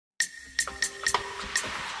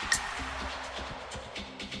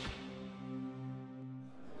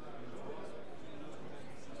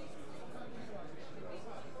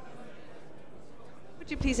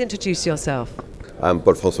please introduce yourself? I'm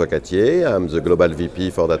Paul-François Cattier. I'm the Global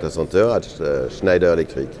VP for Data Center at Schneider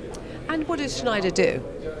Electric. And what does Schneider do?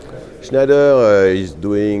 Schneider is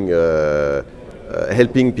doing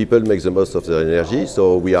helping people make the most of their energy.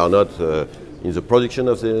 So we are not in the production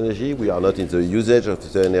of the energy, we are not in the usage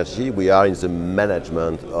of the energy, we are in the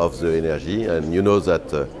management of the energy. And you know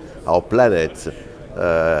that our planet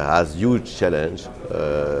has huge challenge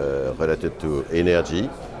related to energy,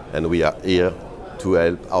 and we are here to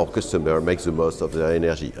help our customer make the most of their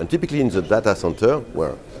energy. And typically in the data center,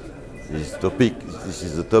 where this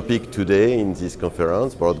is the topic today in this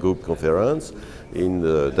conference, broad group conference, in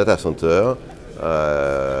the data center,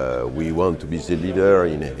 we want to be the leader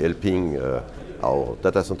in helping our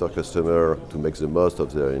data center customer to make the most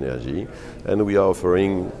of their energy. And we are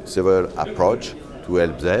offering several approaches to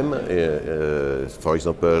help them, for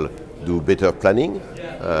example, do better planning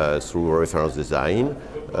through reference design,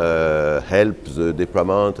 help the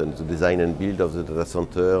deployment and the design and build of the data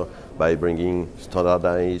center by bringing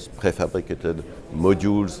standardized, prefabricated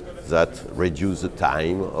modules that reduce the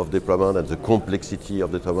time of deployment and the complexity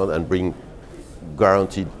of deployment and bring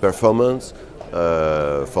guaranteed performance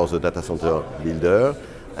for the data center builder,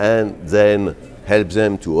 and then help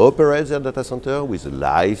them to operate their data center with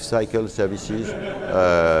life cycle services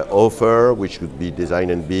offer, which could be design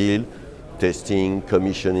and build, testing,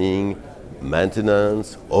 commissioning,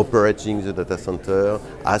 maintenance, operating the data center,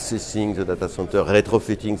 assessing the data center,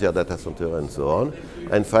 retrofitting their data center, and so on.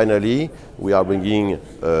 And finally, we are bringing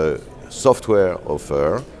a software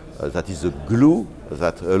offer that is a glue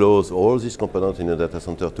that allows all these components in a data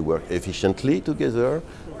center to work efficiently together,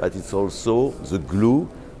 but it's also the glue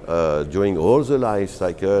during all the life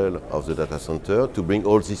cycle of the data center to bring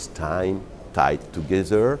all this time tied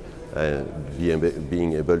together,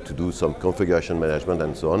 being able to do some configuration management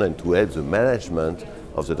and so on, and to help the management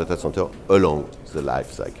of the data center along the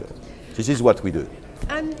life cycle. This is what we do.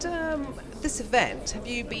 And this event, have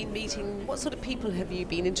you been meeting, what sort of people have you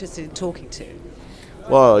been interested in talking to?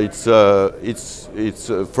 Well,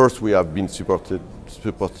 first we have been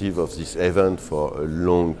supportive of this event for a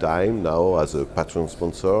long time now as a patron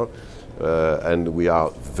sponsor, and we are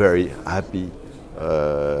very happy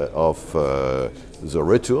of the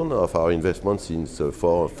return of our investment since 4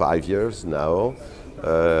 or 5 years now.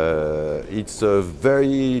 It's a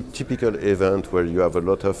very typical event where you have a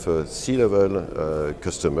lot of C-level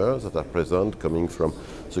customers that are present, coming from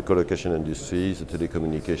the colocation industry, the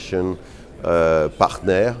telecommunication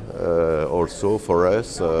partner also for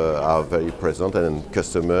us are very present, and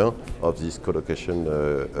customer of this colocation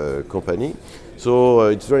company. So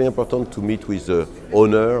it's very important to meet with the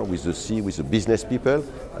owner, with the C, with the business people,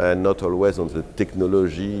 and not always on the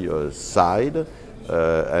technology side.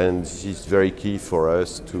 And this is very key for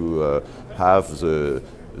us to have the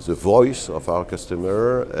voice of our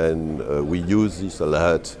customer, and we use this a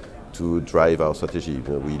lot to drive our strategy.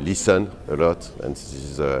 We listen a lot, and this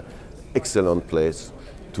is an excellent place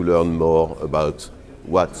to learn more about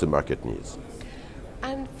what the market needs.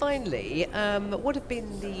 And finally, what have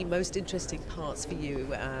been the most interesting parts for you,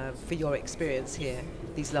 for your experience here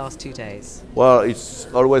these last 2 days? Well, it's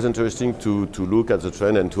always interesting to look at the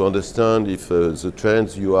trend and to understand if the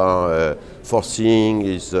trends you are foreseeing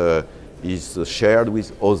is shared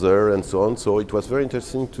with others and so on. So it was very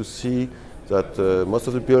interesting to see that most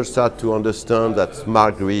of the people start to understand that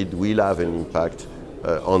smart grid will have an impact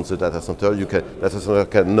on the data center. Data center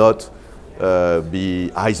cannot be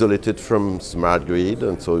isolated from smart grid,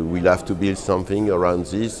 and so we'll have to build something around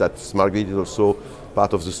this. That smart grid is also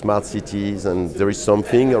part of the smart cities, and there is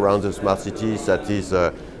something around the smart cities that is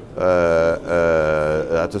that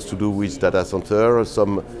has to do with data center.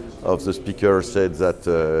 Some of the speakers said that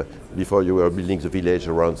before you were building the village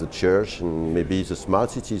around the church, and maybe the smart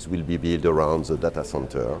cities will be built around the data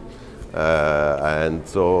center. And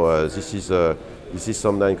so this is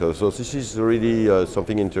something. So this is really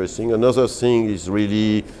something interesting. Another thing is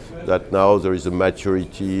really that now there is a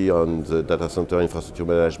maturity on the data center infrastructure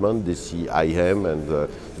management, the CIM, and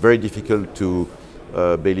very difficult to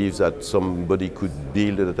believe that somebody could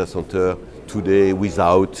build a data center today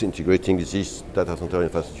without integrating this data center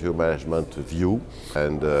infrastructure management view.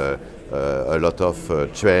 And a lot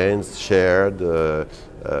of trends shared,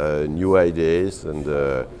 new ideas, and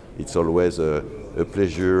it's always a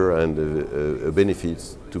pleasure and a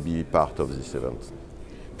benefit to be part of this event.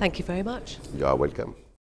 Thank you very much. You are welcome.